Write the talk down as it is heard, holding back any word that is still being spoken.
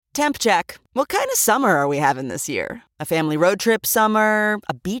Temp check. What kind of summer are we having this year? A family road trip summer?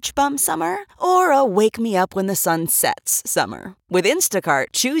 A beach bum summer? Or a wake me up when the sun sets summer? With Instacart,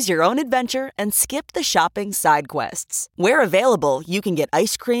 choose your own adventure and skip the shopping side quests. Where available, you can get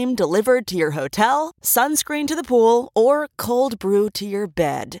ice cream delivered to your hotel, sunscreen to the pool, or cold brew to your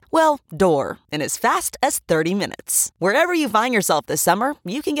bed. Well, door, in as fast as 30 minutes. Wherever you find yourself this summer,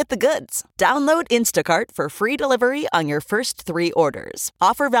 you can get the goods. Download Instacart for free delivery on your first 3 orders.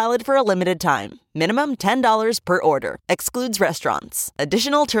 Offer valid for a limited time. Minimum $10 per order. Excludes restaurants.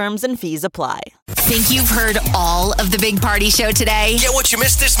 Additional terms and fees apply. Think you've heard all of the Big Party Show today? Get what you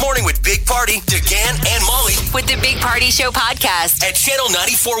missed this morning with Big Party, DeGan, and Molly With the Big Party Show podcast. at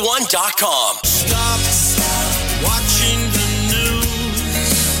channel941.com. Stop watching the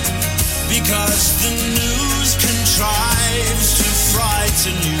news because the news contrives to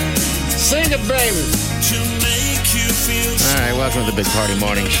frighten you, Sing it, baby. to make you feel All right, welcome to the Big Party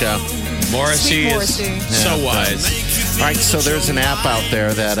Morning Show. Morrissey is so wise. All right, so there's an app out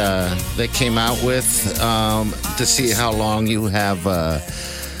there that came out with to see how long you have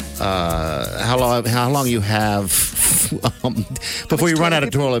how long you have before you run out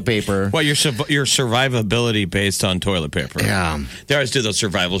of toilet paper. Well, your survivability based on toilet paper. Yeah. They always do those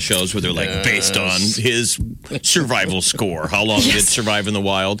survival shows where they're like based on his survival score. How long did it survive in the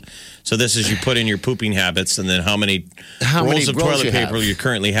wild? So this is you put in your pooping habits and then how many rolls of rolls toilet you paper have. you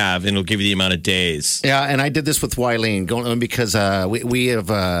currently have, and it'll give you the amount of days. Yeah, and I did this with Wileen going because we have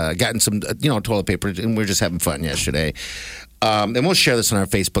gotten some toilet paper and we were just having fun yesterday. And we'll share this on our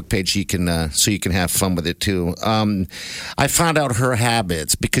Facebook page. So you can have fun with it too. I found out her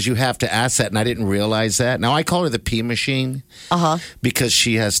habits because you have to ask that, and I didn't realize that. Now I call her the pee machine, because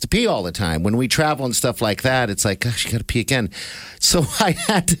she has to pee all the time. When we travel and stuff like that, it's like, gosh, you got to pee again. So I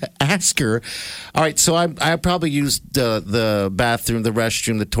had to ask her. All right, so I probably used the bathroom, the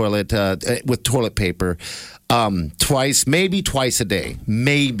restroom, the toilet with toilet paper maybe twice a day.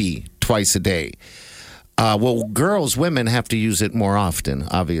 Well, women have to use it more often,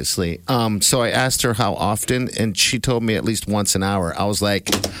 obviously. So I asked her how often, and she told me at least once an hour. I was like,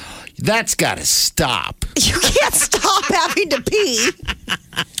 that's got to stop. You can't stop having to pee.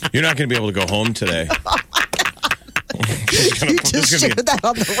 You're not going to be able to go home today. You just shared that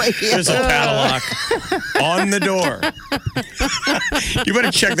on the radio. There's a padlock on the door. You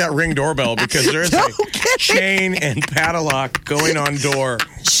better check that Ring doorbell because there's a chain and padlock going on door.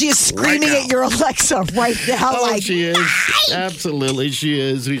 She is screaming right now. at your Alexa right now. Oh, like, she is. Absolutely, she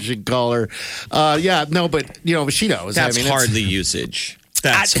is. We should call her. But she knows. That's it's hardly usage.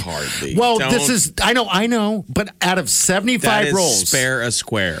 That's hardly. Well, this is. I know. But out of 75 that is rolls, spare a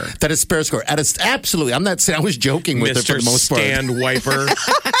square. That is spare square. Absolutely. I'm not saying. I was joking with her for the most part. Stand wiper.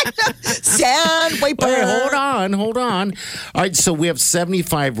 sand wiper. Hey, hold on. All right, so we have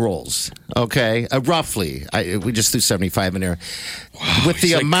 75 rolls. Okay, roughly. We just threw 75 in there. Wow, with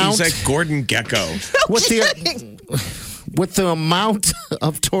the amount, he's like Gordon Gecko. With the amount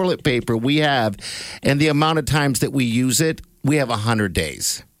of toilet paper we have, and the amount of times that we use it, we have 100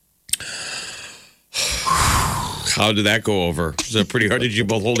 days. How did that go over? Was that pretty hard? Did you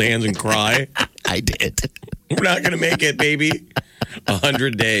both hold hands and cry? I did. We're not going to make it, baby.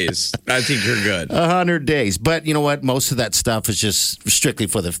 100 days. I think you're good. 100 days. But you know what? Most of that stuff is just strictly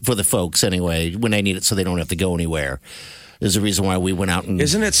for the folks anyway, when they need it so they don't have to go anywhere. There's a reason why we went out and...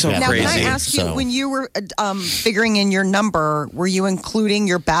 Isn't it so Now, crazy? can I ask you, when you were figuring in your number, were you including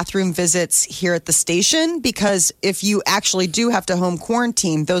your bathroom visits here at the station? Because if you actually do have to home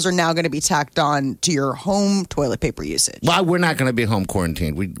quarantine, those are now going to be tacked on to your home toilet paper usage. Well, we're not going to be home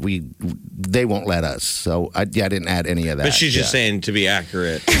quarantined. They won't let us. So I didn't add any of that. But she's just saying to be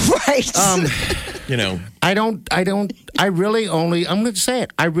accurate. Right. Um, I going to say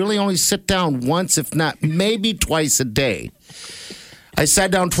it. I really only sit down once, if not maybe twice a day. I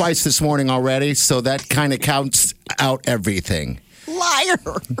sat down twice this morning already, so that kind of counts out everything. Liar.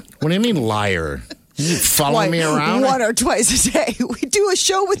 What do you mean, liar? You following me around? One or twice a day. We do a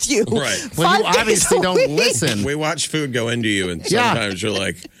show with you. Right. Well, you 5 days obviously a don't week. listen. We watch food go into you, and Yeah. sometimes you're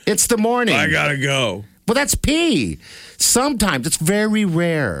like, It's the morning. I got to go. Well, that's pee. Sometimes it's very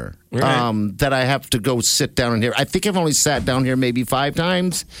rare Right. that I have to go sit down in here. I think I've only sat down here maybe 5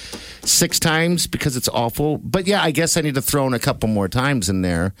 times, 6 times because it's awful. But yeah, I guess I need to throw in a couple more times in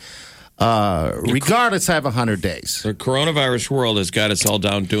there. Regardless, I have 100 days. The coronavirus world has got us all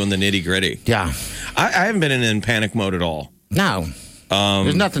down doing the nitty gritty. Yeah. I haven't been in panic mode at all. No.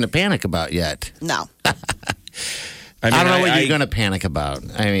 There's nothing to panic about yet. No. I don't know what you're going to panic about.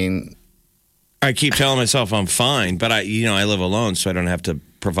 I mean, I keep telling myself I'm fine, but I live alone, so I don't have to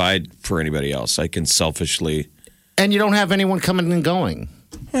provide for anybody else. I can selfishly. and you don't have anyone coming and going.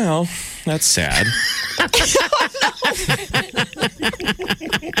 Well, that's sad.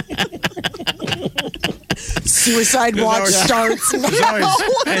 Suicide watch starts now.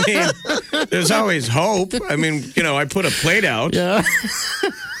 There's always hope. I mean, I put a plate out. Yeah.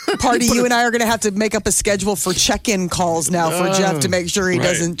 Party, you and I are going to have to make up a schedule for check-in calls now for Jeff to make sure he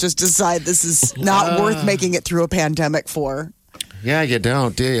doesn't just decide this is not worth making it through a pandemic for. Yeah, you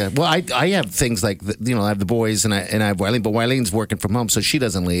don't, do you? Well, I have things like, I have the boys and I have Wileen, but Wileen's working from home, so she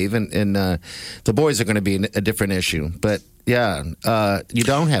doesn't leave. And the boys are going to be a different issue. But, yeah, you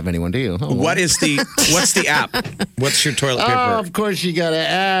don't have anyone, do you? Oh, what's the app? What's your toilet paper? Oh, of course you got to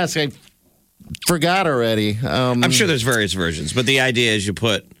ask. I forgot already. I'm sure there's various versions, but the idea is you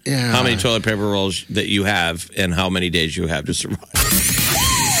put how many toilet paper rolls that you have and how many days you have to survive.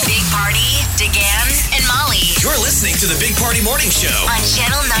 Big Party, DeGan, and Molly You're listening to the Big Party Morning Show on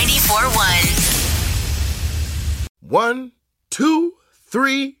Channel 94.1. 1, 2,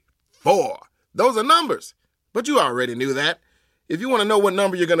 3, 4. Those are numbers, but you already knew that. If you want to know what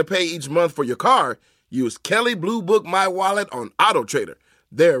number you're going to pay each month for your car, use Kelley Blue Book My Wallet on Auto Trader.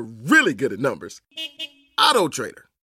 They're really good at numbers. Auto Trader.